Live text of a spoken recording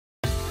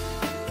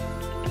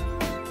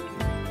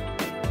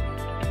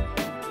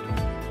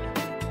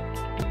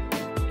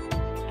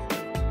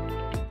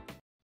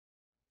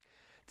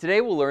Today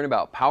we'll learn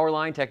about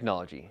Powerline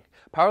technology.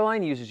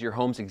 Powerline uses your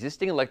home's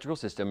existing electrical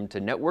system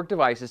to network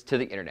devices to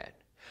the internet.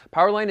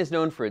 Powerline is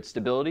known for its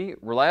stability,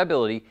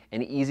 reliability,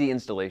 and easy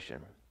installation.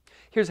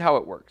 Here's how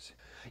it works.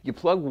 You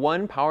plug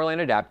one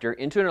Powerline adapter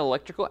into an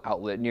electrical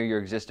outlet near your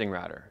existing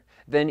router.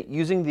 Then,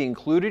 using the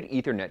included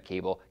Ethernet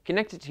cable,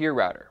 connect it to your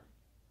router.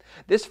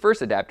 This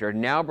first adapter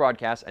now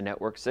broadcasts a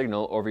network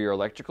signal over your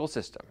electrical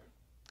system.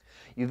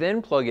 You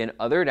then plug in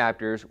other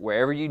adapters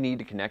wherever you need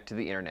to connect to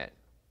the internet.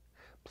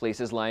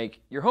 Places like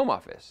your home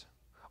office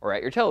or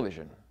at your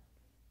television.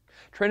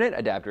 TRENDnet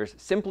adapters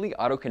simply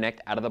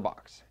auto-connect out of the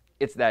box.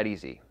 It's that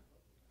easy.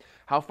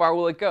 How far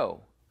will it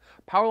go?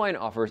 Powerline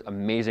offers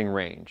amazing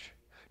range.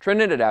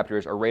 TRENDnet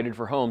adapters are rated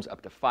for homes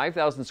up to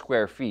 5,000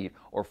 square feet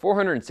or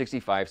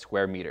 465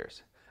 square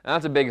meters. Now,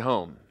 that's a big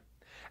home.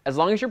 As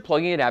long as you're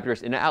plugging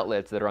adapters into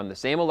outlets that are on the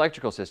same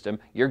electrical system,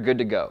 you're good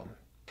to go.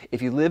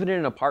 If you live in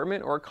an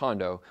apartment or a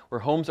condo where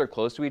homes are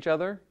close to each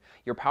other,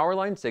 your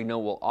Powerline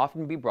signal will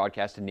often be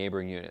broadcast to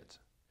neighboring units.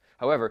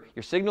 However,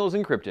 your signal is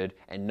encrypted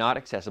and not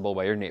accessible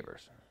by your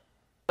neighbors.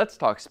 Let's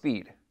talk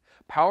speed.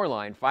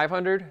 Powerline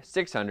 500,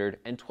 600,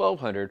 and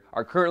 1200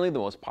 are currently the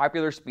most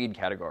popular speed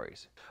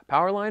categories.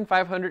 Powerline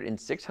 500 and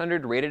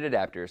 600 rated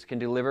adapters can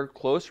deliver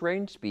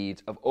close-range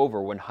speeds of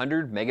over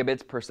 100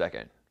 megabits per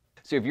second.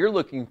 So if you're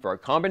looking for a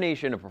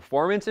combination of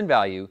performance and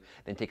value,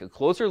 then take a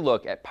closer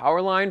look at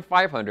Powerline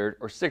 500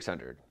 or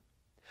 600.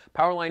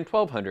 Powerline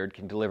 1200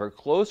 can deliver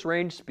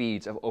close-range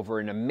speeds of over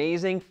an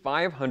amazing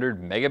 500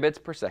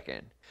 megabits per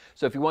second.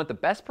 So if you want the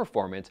best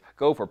performance,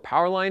 go for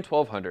Powerline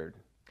 1200.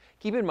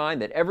 Keep in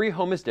mind that every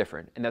home is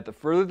different and that the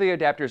further the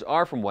adapters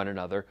are from one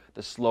another,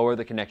 the slower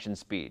the connection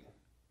speed.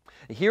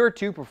 Here are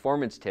two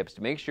performance tips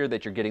to make sure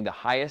that you're getting the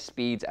highest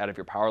speeds out of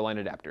your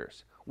Powerline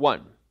adapters.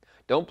 1.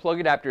 Don't plug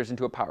adapters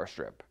into a power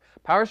strip.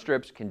 Power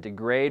strips can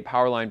degrade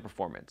Powerline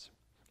performance.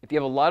 If you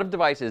have a lot of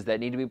devices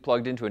that need to be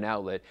plugged into an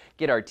outlet,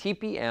 get our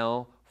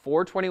TPL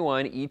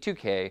 421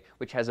 E2K,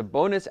 which has a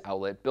bonus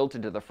outlet built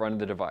into the front of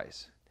the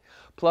device.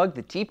 Plug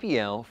the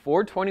TPL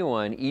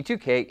 421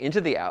 E2K into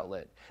the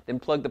outlet, then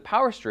plug the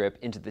power strip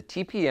into the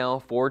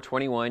TPL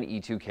 421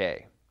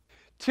 E2K.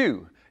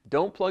 2.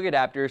 Don't plug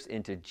adapters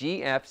into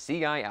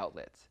GFCI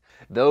outlets.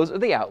 Those are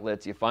the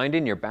outlets you find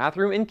in your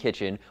bathroom and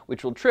kitchen,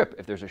 which will trip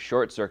if there's a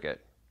short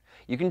circuit.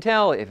 You can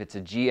tell if it's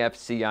a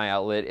GFCI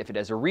outlet if it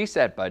has a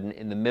reset button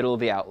in the middle of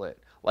the outlet,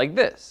 like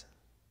this.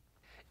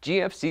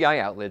 GFCI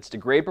outlets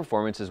degrade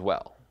performance as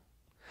well.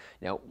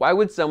 Now, why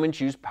would someone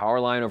choose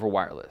Powerline over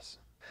wireless?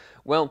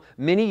 Well,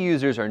 many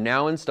users are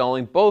now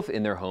installing both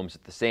in their homes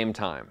at the same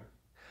time.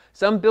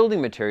 Some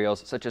building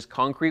materials such as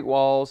concrete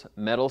walls,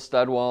 metal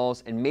stud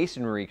walls, and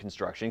masonry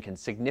construction can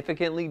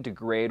significantly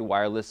degrade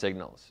wireless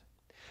signals.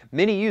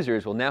 Many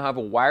users will now have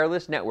a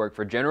wireless network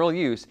for general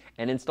use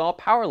and install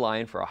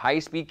Powerline for a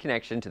high-speed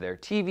connection to their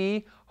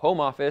TV, home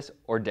office,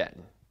 or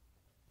den.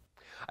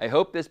 I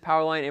hope this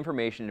Powerline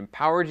information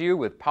empowered you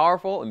with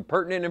powerful and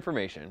pertinent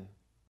information.